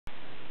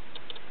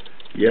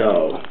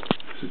Yo,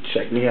 so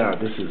check me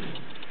out. This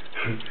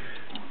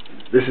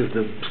is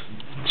the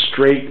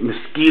straight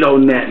mosquito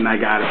netting I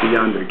gotta be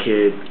under,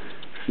 kid.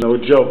 It's no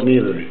joke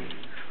neither.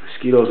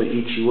 Mosquitoes will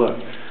eat you up.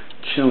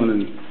 Chilling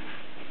in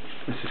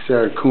Mr.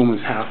 Sarah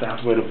Kuma's house.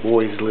 That's where the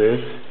boys live.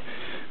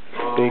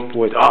 Big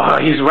boys. Oh,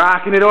 he's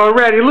rocking it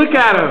already. Look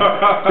at him.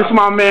 This is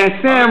my man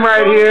Sam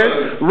right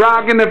here,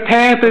 rocking the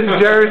Panthers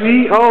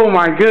jersey. Oh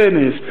my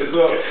goodness.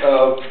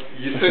 So,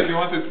 you said you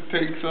wanted to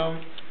take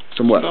some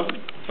what?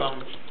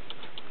 Some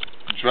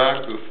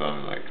drugs or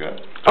something like that.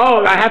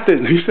 Oh, I have to.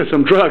 You said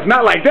some drugs.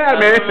 Not like that,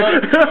 man.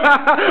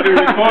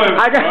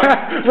 I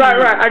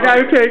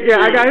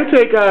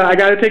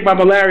gotta take my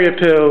malaria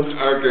pills.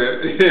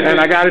 Okay. And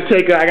I gotta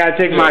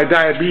take my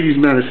diabetes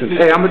medicine.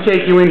 Hey, I'm gonna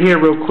take you in here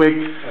real quick.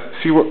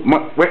 See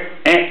where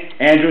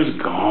Andrew's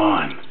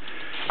gone.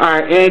 All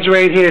right, Andrew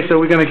ain't here, so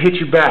we're gonna hit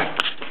you back.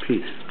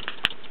 Peace.